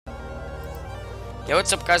Yo,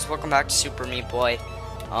 what's up, guys? Welcome back to Super Meat Boy.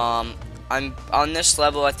 I'm on this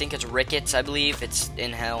level. I think it's Ricketts. I believe it's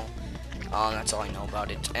in hell. That's all I know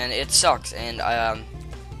about it, and it sucks. And I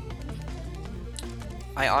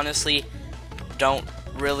honestly don't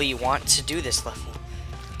really want to do this level.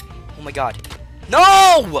 Oh my god,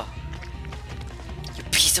 no! You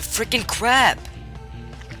piece of freaking crap!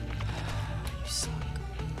 You suck.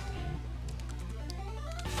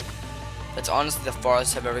 That's honestly the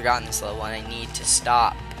farthest I've ever gotten this level, and I need to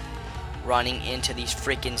stop running into these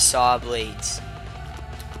freaking saw blades.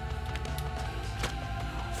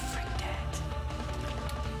 Oh, frick that.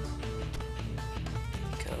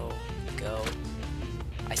 Go.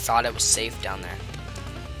 I thought it was safe down there.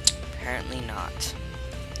 Apparently not.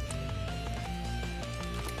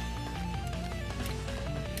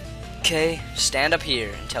 Okay, stand up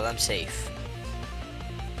here until I'm safe.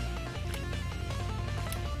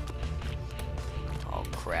 Oh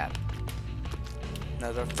crap.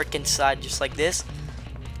 Another freaking slide just like this.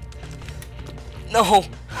 No!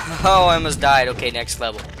 Oh, I almost died. Okay, next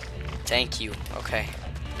level. Thank you. Okay.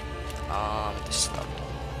 This level.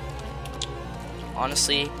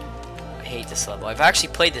 Honestly, I hate this level. I've actually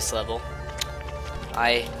played this level.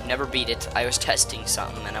 I never beat it. I was testing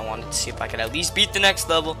something and I wanted to see if I could at least beat the next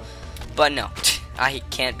level. But no, I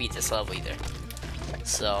can't beat this level either.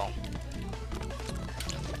 So,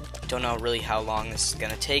 don't know really how long this is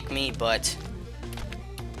gonna take me, but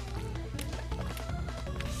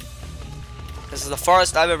this is the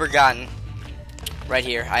farthest I've ever gotten. Right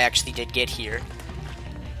here. I actually did get here.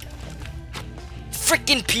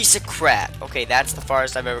 Freaking piece of crap. Okay, that's the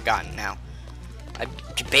farthest I've ever gotten. Now, I'm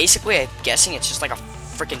guessing it's just like a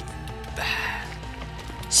freaking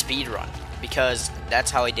speed run, because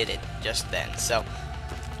that's how I did it just then. So,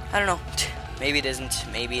 I don't know. Maybe it isn't.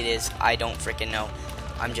 Maybe it is. I don't freaking know.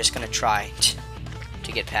 I'm just gonna try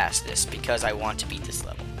to get past this because I want to beat this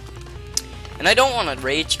level. And I don't want to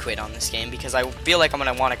rage quit on this game because I feel like I'm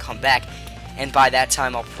going to want to come back, and by that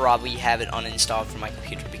time I'll probably have it uninstalled from my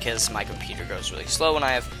computer because my computer goes really slow and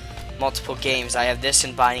I have multiple games. I have this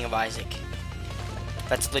and Binding of Isaac.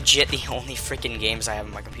 That's legit the only freaking games I have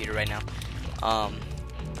on my computer right now.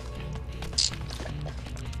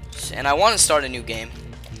 And I want to start a new game.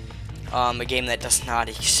 A game that does not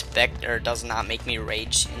expect or does not make me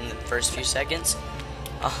rage in the first few seconds.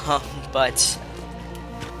 But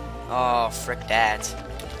oh, frick that.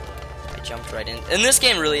 I jumped right in. And this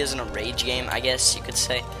game really isn't a rage game, I guess you could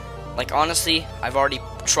say. Like, honestly, I've already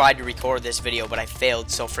tried to record this video, but I failed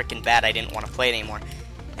so freaking bad I didn't want to play it anymore.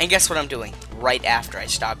 And guess what I'm doing? Right after I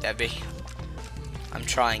stopped that video, I'm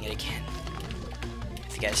trying it again.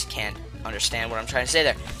 If you guys can't understand what I'm trying to say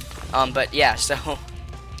there. But yeah, so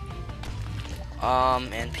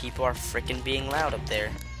and people are freaking being loud up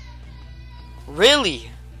there. Really?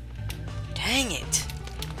 Dang it.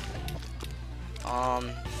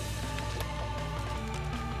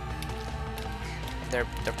 They're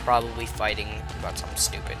probably fighting about something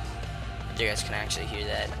stupid. You guys can actually hear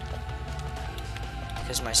that.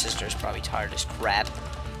 Because my sister is probably tired as crap.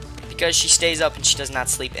 Because she stays up and she does not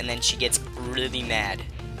sleep, and then she gets really mad.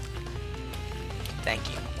 Thank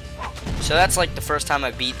you. So that's like the first time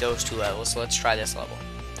I beat those two levels, so let's try this level.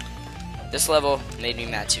 This level made me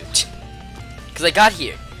mad too. Because I got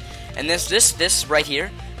here. And this right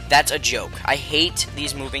here, that's a joke. I hate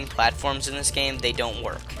these moving platforms in this game. They don't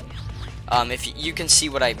work. If you can see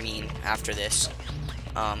what I mean after this,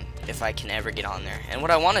 if I can ever get on there. And what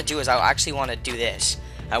I want to do is I actually want to do this.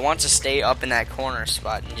 I want to stay up in that corner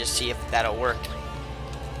spot and just see if that'll work.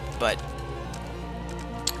 But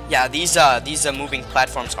yeah, these moving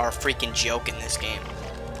platforms are a freaking joke in this game.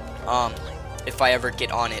 If I ever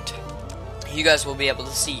get on it, you guys will be able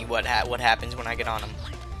to see what happens when I get on them.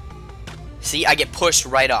 See, I get pushed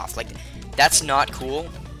right off. Like, that's not cool.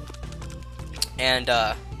 And,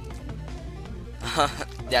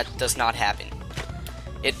 that does not happen.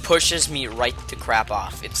 It pushes me right the crap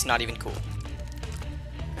off. It's not even cool.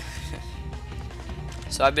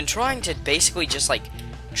 So I've been trying to basically just, like,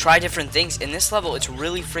 try different things. In this level, it's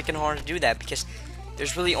really freaking hard to do that because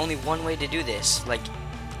there's really only one way to do this. Like,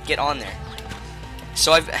 get on there.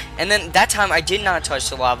 So and then that time I did not touch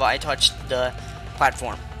the lava. I touched the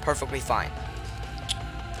platform. Perfectly fine.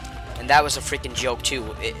 And that was a freaking joke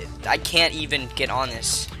too. I can't even get on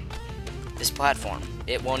this platform.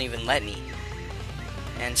 It won't even let me.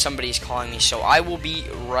 And somebody's calling me, so I will be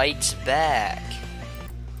right back.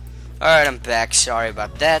 Alright, I'm back. Sorry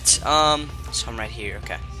about that. So I'm right here,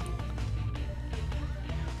 okay.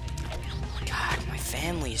 God, my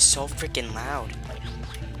family is so freaking loud.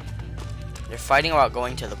 They're fighting about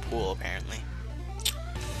going to the pool, apparently.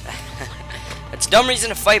 That's dumb reason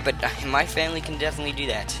to fight, but my family can definitely do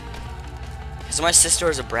that. Because my sister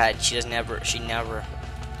is a brat. She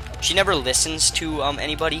never listens to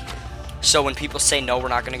anybody. So when people say no, we're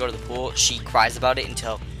not gonna go to the pool, she cries about it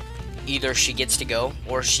until either she gets to go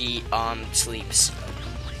or she sleeps.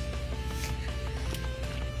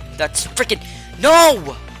 That's freaking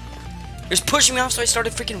no! It was pushing me off, so I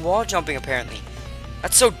started freaking wall jumping. Apparently,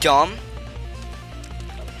 that's so dumb.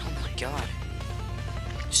 Oh my god,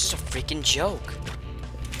 this is a freaking joke.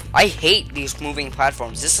 I hate these moving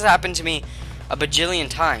platforms. This has happened to me a bajillion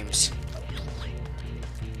times.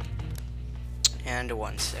 And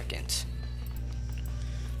 1 second.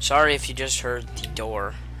 Sorry if you just heard the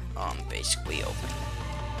door basically open.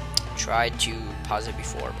 Tried to pause it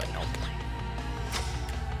before, but nope.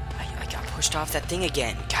 I got pushed off that thing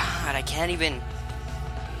again. God, I can't even.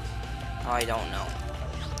 Oh, I don't know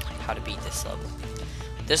how to beat this level.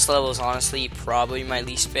 This level is honestly probably my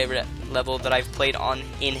least favorite level that I've played on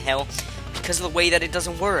in Hell because of the way that it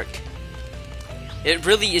doesn't work. It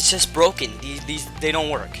really is just broken. These they don't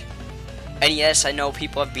work. And yes, I know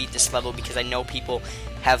people have beat this level because I know people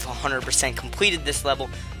have 100% completed this level,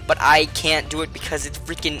 but I can't do it because it's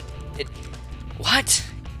freaking what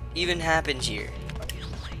even happens here?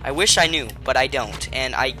 I wish I knew, but I don't,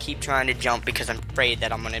 and I keep trying to jump because I'm afraid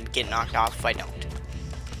that I'm gonna get knocked off if I don't.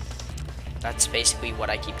 That's basically what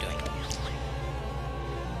I keep doing.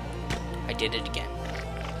 I did it again.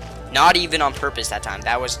 Not even on purpose that time.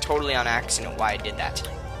 That was totally on accident why I did that.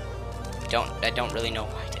 I don't really know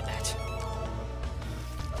why I did that.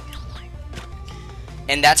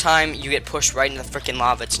 And that time you get pushed right into the freaking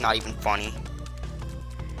lava. It's not even funny.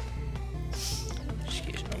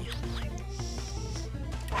 Excuse me.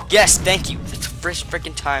 Yes, thank you. That's the first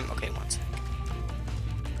freaking time. Okay, 1 second.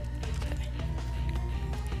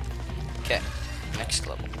 Okay, next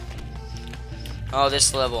level. Oh,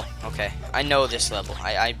 this level. Okay, I know this level.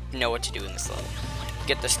 I know what to do in this level. You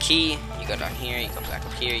get this key, you go down here, you go back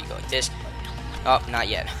up here, you go like this. Oh, not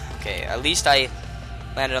yet. Okay, at least I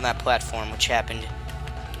landed on that platform, which happened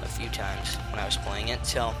a few times when I was playing it.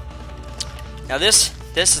 So, now this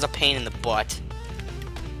is a pain in the butt,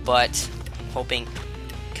 but I'm hoping.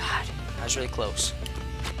 God, I was really close.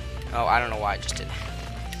 Oh, I don't know why I just did that.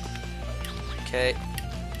 Okay.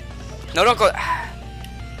 No, don't go.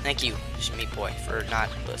 Thank you, Meat Boy, for not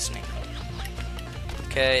listening.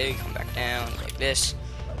 Okay, come back down like this.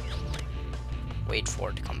 Wait for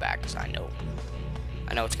it to come back, because I know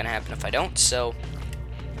what's gonna happen if I don't. So,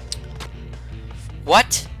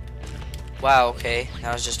 what? Wow. Okay,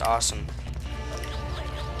 that was just awesome.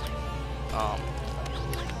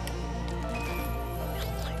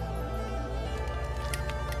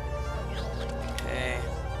 Okay.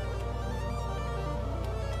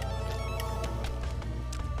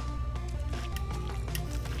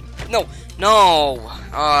 No.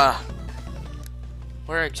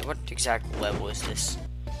 What exact level is this?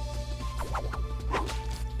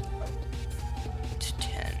 It's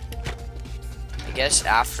 10. I guess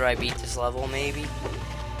after I beat this level, maybe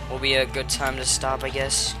will be a good time to stop. I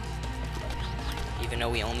guess, even though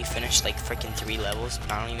we only finished like freaking 3 levels,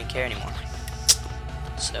 but I don't even care anymore.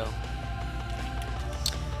 So,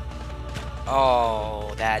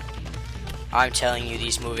 oh, that I'm telling you,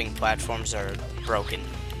 these moving platforms are broken.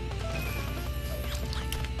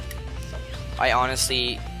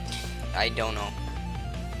 I don't know.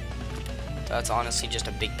 That's honestly just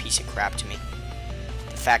a big piece of crap to me.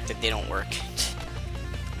 The fact that they don't work.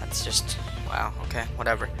 That's just, wow, okay,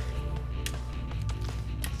 whatever.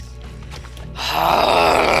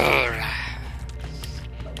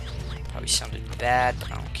 Probably sounded bad,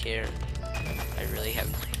 but I don't care. I really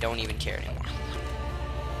don't even care anymore.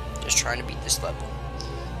 Just trying to beat this level.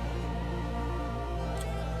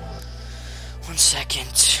 1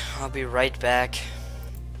 second. I'll be right back.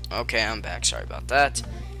 Okay, I'm back. Sorry about that.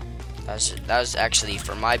 That was actually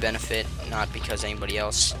for my benefit, not because anybody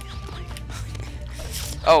else.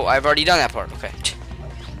 Oh, I've already done that part. Okay.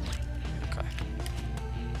 Okay.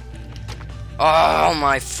 Oh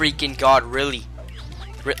my freaking god! Really?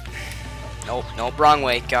 Nope. Nope. Wrong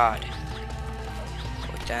way. God.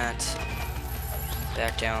 Like that.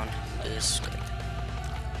 Back down. This.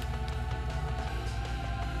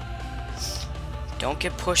 Don't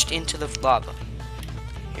get pushed into the lava.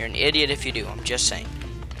 You're an idiot if you do, I'm just saying.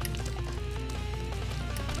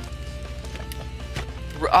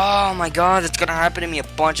 Oh my god, that's gonna happen to me a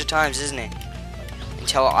bunch of times, isn't it?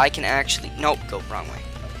 Until I can actually... Nope, go wrong way.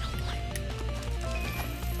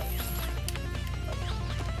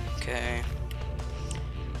 Okay.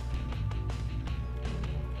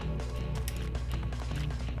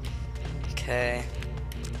 Okay.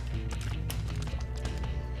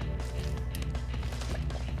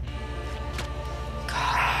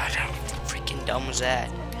 dumb was that?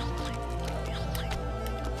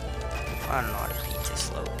 I don't know how to beat this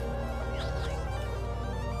load.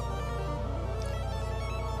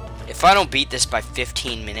 If I don't beat this by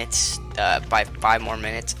 15 minutes, by 5 more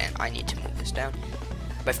minutes, and I need to move this down.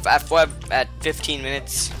 At 15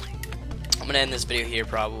 minutes, I'm gonna end this video here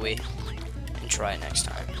probably, and try it next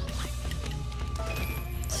time.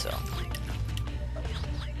 So,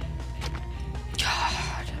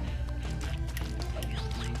 God,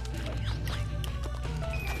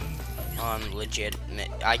 I'm legit.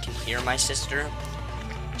 I can hear my sister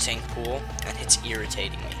saying "pool," and it's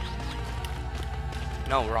irritating me.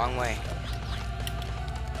 No, wrong way.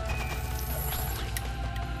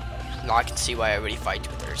 No, I can see why everybody fights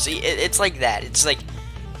with her. See, it's like that. It's like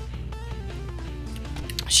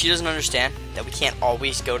she doesn't understand that we can't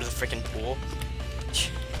always go to the freaking pool.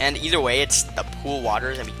 And either way, it's the pool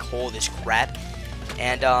water is gonna be cold as crap.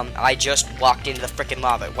 And I just walked into the freaking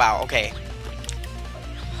lava. Wow. Okay.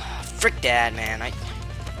 Frick, Dad, man.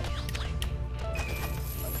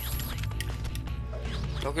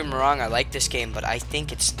 Don't get me wrong, I like this game, but I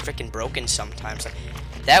think it's freaking broken sometimes. Like,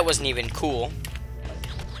 that wasn't even cool.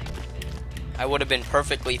 I would have been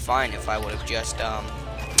perfectly fine if I would have just,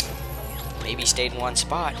 maybe stayed in one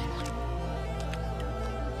spot.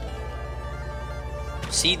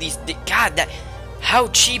 See, God, how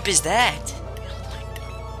cheap is that?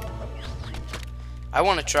 I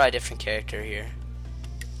want to try a different character here.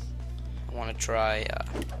 I want to try,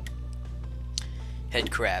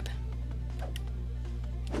 Head Crab.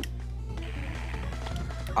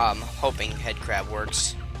 Hoping Head Crab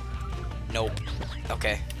works. Nope.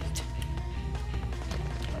 Okay.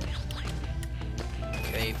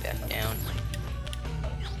 Okay, back down.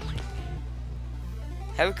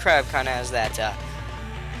 Head Crab kind of has that,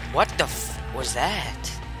 what the f was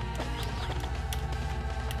that?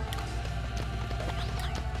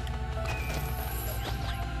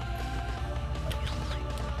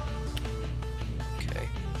 Okay.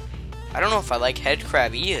 I don't know if I like Head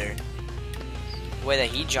Crab either. The way that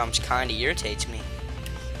he jumps kind of irritates me.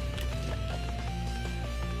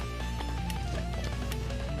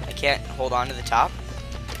 I can't hold on to the top?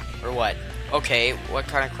 Or what? Okay, what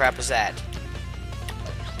kind of crap is that?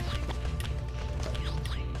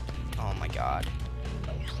 Oh my god.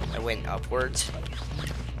 I went upwards.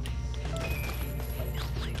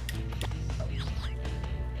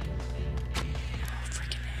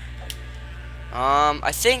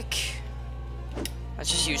 I think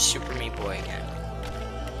let's just use Super Meat Boy again.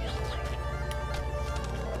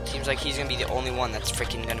 Seems like he's gonna be the only one that's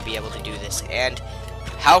freaking gonna be able to do this. And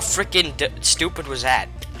how freaking stupid was that?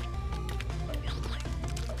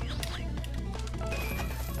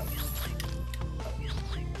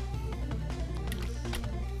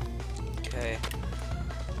 Okay.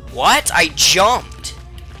 What? I jumped!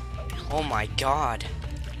 Oh my god.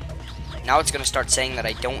 Now it's gonna start saying that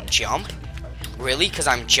I don't jump? Really? Because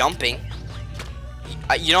I'm jumping.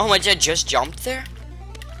 You know how much I just jumped there?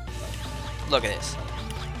 Look at this.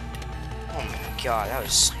 Oh my god, that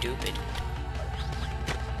was stupid.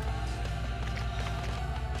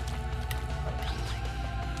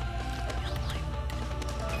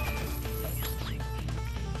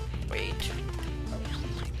 Wait.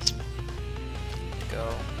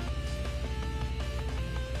 Go.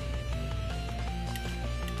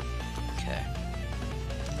 Okay.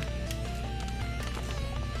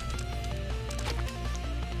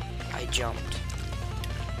 I jumped.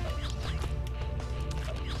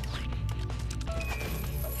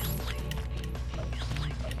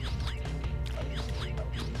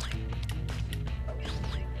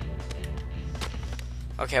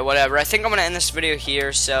 Okay, whatever. I think I'm gonna end this video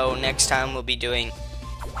here. So next time we'll be doing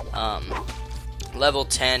level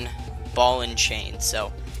 10 ball and chain.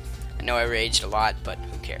 So I know I raged a lot, but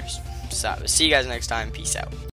who cares? So see you guys next time. Peace out.